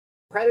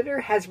Predator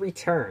has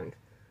returned.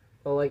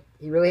 Well, like,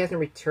 he really hasn't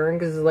returned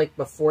because it's, like,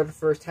 before the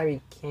first time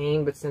he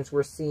came, but since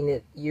we're seeing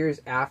it years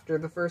after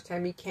the first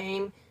time he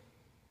came,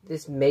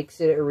 this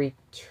makes it a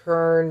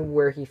return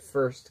where he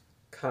first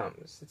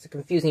comes. It's a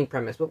confusing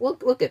premise, but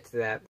we'll get to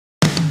that.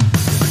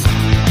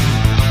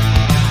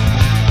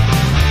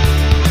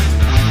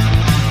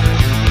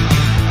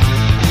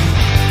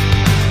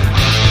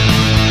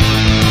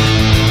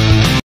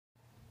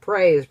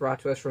 Prey is brought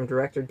to us from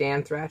director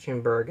Dan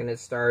Trachtenberg, and it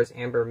stars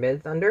Amber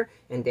Midthunder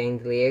and Dane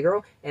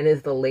DeLiegro, and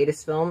is the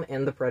latest film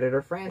in the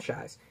Predator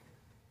franchise.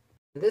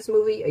 In this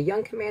movie, a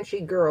young Comanche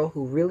girl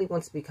who really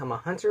wants to become a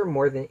hunter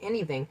more than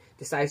anything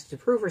decides to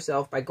prove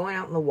herself by going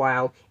out in the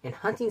wild and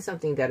hunting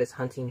something that is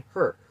hunting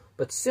her.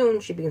 But soon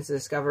she begins to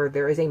discover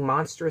there is a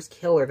monstrous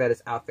killer that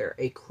is out there,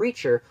 a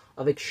creature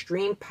of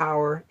extreme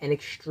power and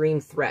extreme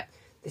threat.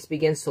 This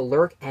begins to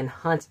lurk and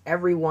hunt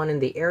everyone in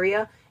the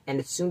area, and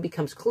it soon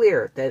becomes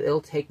clear that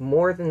it'll take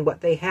more than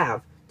what they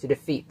have to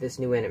defeat this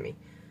new enemy.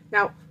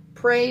 Now,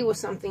 Prey was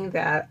something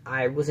that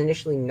I was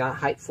initially not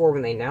hyped for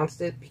when they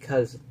announced it,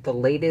 because the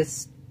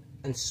latest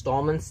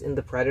installments in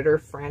the Predator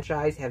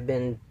franchise have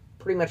been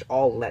pretty much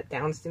all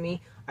letdowns to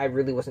me. I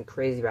really wasn't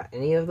crazy about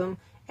any of them,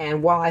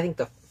 and while I think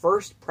the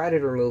first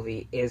Predator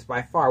movie is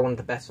by far one of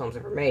the best films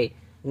ever made,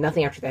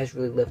 nothing after that has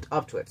really lived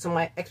up to it. So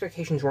my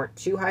expectations weren't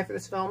too high for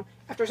this film.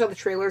 After I saw the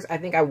trailers, I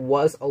think I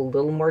was a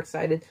little more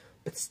excited,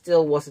 but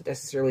still wasn't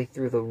necessarily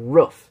through the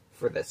roof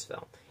for this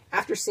film.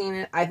 After seeing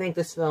it, I think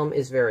this film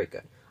is very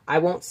good. I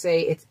won't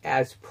say it's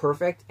as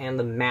perfect and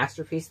the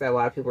masterpiece that a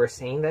lot of people are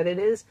saying that it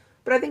is,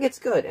 but I think it's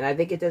good, and I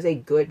think it does a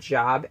good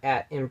job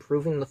at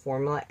improving the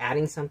formula,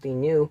 adding something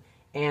new,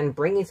 and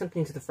bringing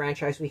something to the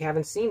franchise we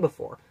haven't seen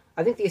before.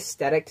 I think the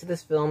aesthetic to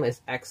this film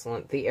is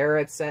excellent. The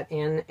era it's set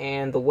in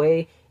and the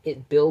way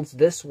it builds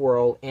this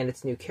world and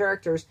its new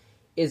characters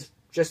is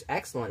just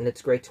excellent, and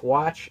it's great to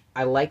watch.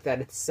 I like that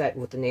it's set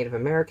with the Native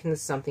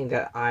Americans, something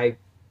that I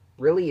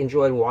really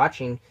enjoyed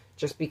watching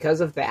just because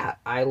of that.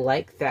 I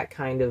like that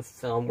kind of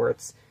film where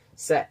it's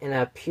set in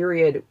a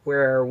period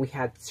where we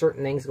had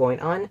certain things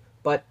going on,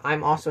 but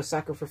I'm also a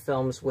sucker for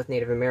films with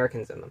Native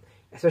Americans in them,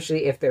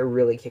 especially if they're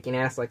really kicking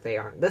ass like they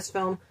are in this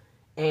film.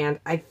 And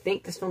I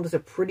think this film does a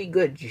pretty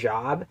good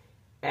job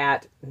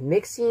at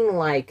mixing,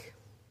 like,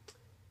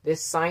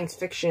 this science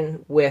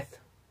fiction with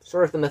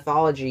sort of the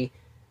mythology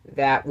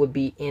that would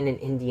be in an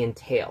Indian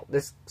tale.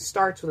 This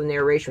starts with a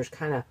narration which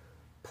kind of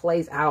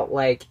plays out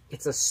like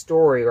it's a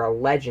story or a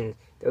legend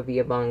that would be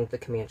among the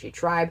Comanche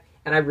tribe,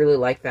 and I really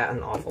like that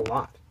an awful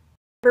lot.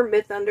 Amber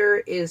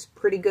Midthunder is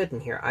pretty good in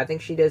here. I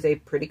think she does a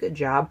pretty good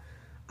job.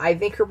 I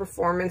think her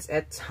performance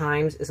at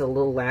times is a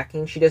little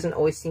lacking. She doesn't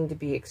always seem to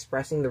be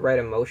expressing the right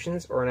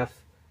emotions or enough,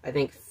 I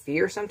think,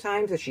 fear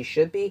sometimes that she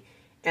should be.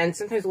 And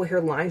sometimes the way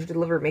her lines are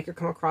delivered make her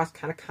come across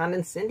kind of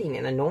condescending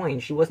and annoying.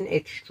 She wasn't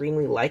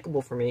extremely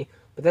likable for me,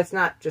 but that's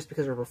not just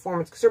because of her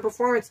performance, because her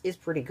performance is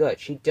pretty good.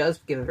 She does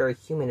give a very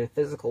human and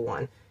physical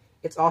one.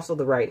 It's also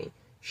the writing.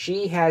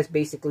 She has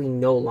basically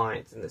no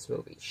lines in this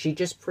movie. She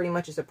just pretty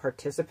much is a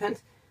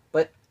participant,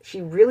 but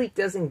she really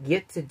doesn't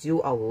get to do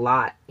a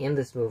lot in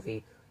this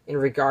movie in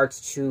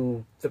regards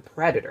to the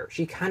Predator.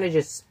 She kind of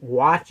just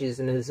watches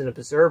and is an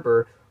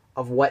observer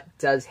of what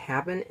does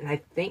happen, and I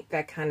think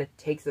that kind of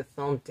takes the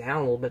film down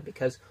a little bit,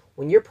 because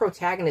when your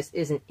protagonist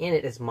isn't in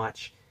it as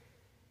much,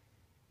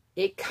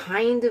 it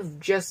kind of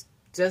just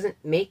doesn't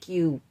make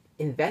you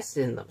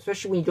invested in them,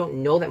 especially when you don't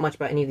know that much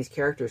about any of these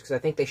characters, because I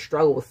think they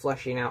struggle with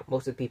fleshing out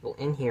most of the people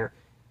in here,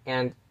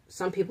 and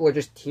some people are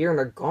just here and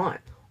they're gone.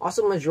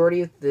 Also, the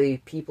majority of the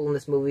people in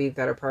this movie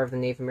that are part of the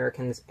Native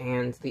Americans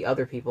and the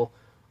other people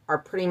are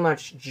pretty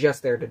much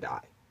just there to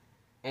die.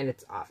 And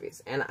it's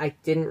obvious. And I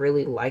didn't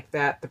really like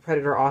that. The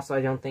Predator also,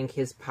 I don't think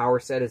his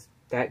power set is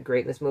that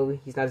great in this movie.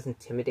 He's not as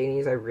intimidating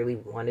as I really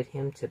wanted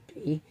him to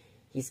be.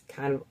 He's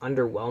kind of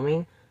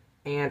underwhelming.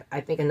 And I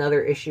think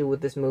another issue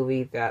with this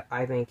movie that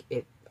I think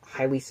it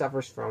highly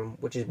suffers from,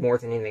 which is more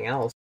than anything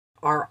else,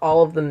 are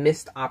all of the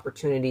missed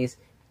opportunities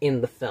in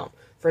the film.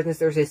 For instance,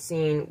 there's a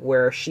scene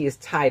where she is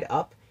tied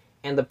up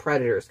and the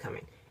Predator is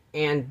coming.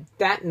 And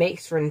that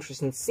makes for an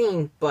interesting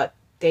scene, but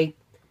they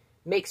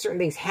make certain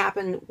things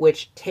happen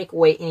which take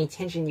away any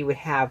tension you would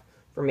have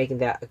for making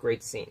that a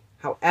great scene.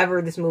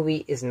 However, this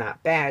movie is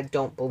not bad.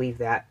 Don't believe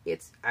that.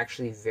 It's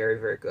actually very,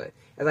 very good.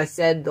 As I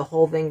said, the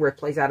whole thing where it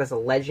plays out as a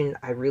legend,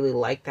 I really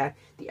like that.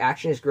 The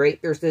action is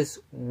great. There's this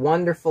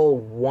wonderful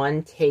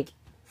one-take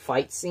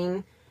fight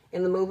scene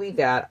in the movie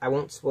that I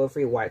won't spoil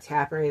for you why it's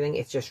happening or anything.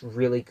 It's just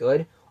really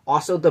good.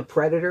 Also, the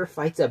Predator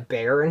fights a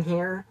bear in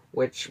here,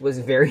 which was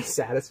very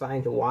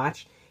satisfying to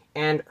watch.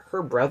 And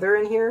her brother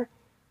in here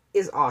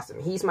is awesome.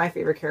 He's my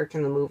favorite character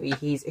in the movie.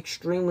 He's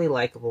extremely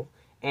likable,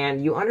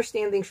 and you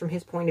understand things from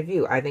his point of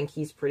view. I think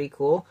he's pretty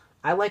cool.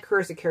 I like her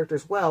as a character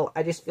as well.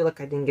 I just feel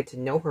like I didn't get to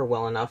know her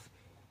well enough,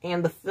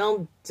 and the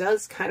film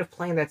does kind of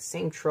play that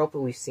same trope that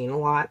we've seen a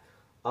lot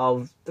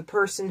of the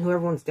person who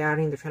everyone's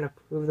doubting, they're trying to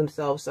prove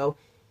themselves, so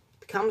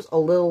it becomes a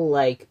little,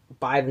 like,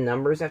 by the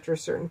numbers after a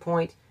certain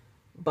point,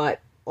 but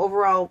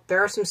overall,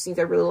 there are some scenes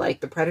I really like.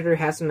 The Predator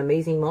has some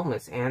amazing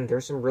moments, and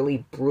there's some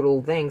really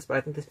brutal things, but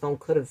I think this film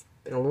could have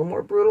been a little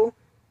more brutal,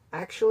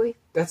 actually.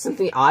 That's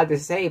something odd to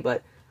say,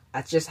 but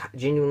that's just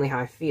genuinely how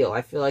I feel.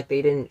 I feel like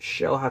they didn't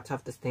show how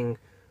tough this thing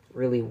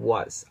really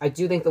was. I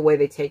do think the way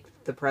they take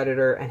the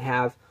Predator and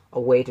have a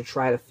way to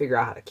try to figure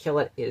out how to kill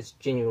it is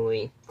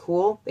genuinely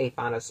cool. They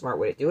found a smart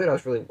way to do it. I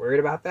was really worried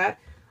about that.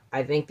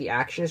 I think the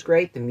action is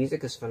great, the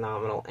music is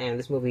phenomenal, and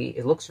this movie,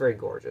 it looks very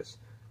gorgeous.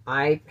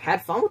 I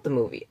had fun with the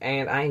movie,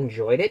 and I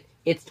enjoyed it.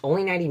 It's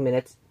only 90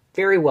 minutes,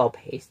 very well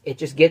paced. It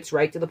just gets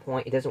right to the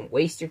point. It doesn't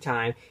waste your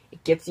time.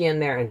 It gets you in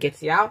there and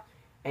gets you out,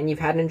 and you've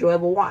had an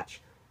enjoyable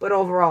watch. But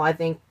overall, I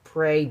think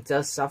Prey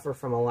does suffer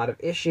from a lot of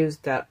issues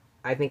that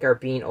I think are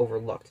being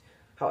overlooked.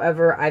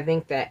 However, I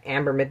think that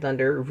Amber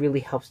Midthunder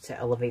really helps to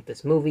elevate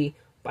this movie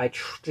by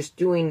just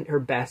doing her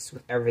best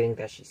with everything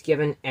that she's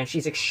given, and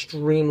she's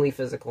extremely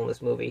physical in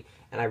this movie,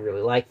 and I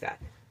really like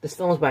that. This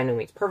film is by no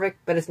means perfect,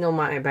 but it's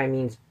by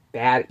means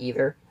bad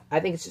either. I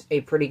think it's just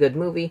a pretty good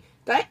movie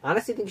that I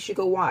honestly think you should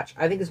go watch.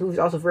 I think this movie is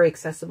also very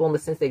accessible in the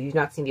sense that if you've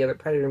not seen the other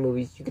Predator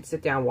movies, you could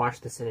sit down,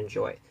 watch this, and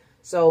enjoy it.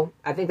 So,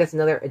 I think that's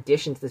another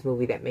addition to this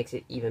movie that makes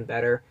it even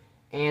better,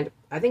 and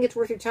I think it's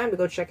worth your time to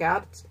go check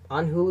out. It's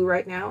on Hulu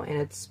right now, and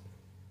it's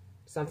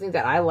something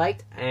that I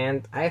liked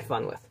and I had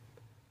fun with.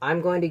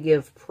 I'm going to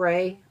give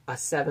Prey a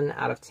 7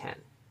 out of 10.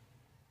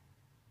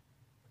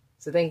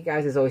 So thank you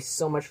guys as always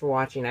so much for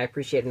watching. I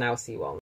appreciate it, and I will see you all.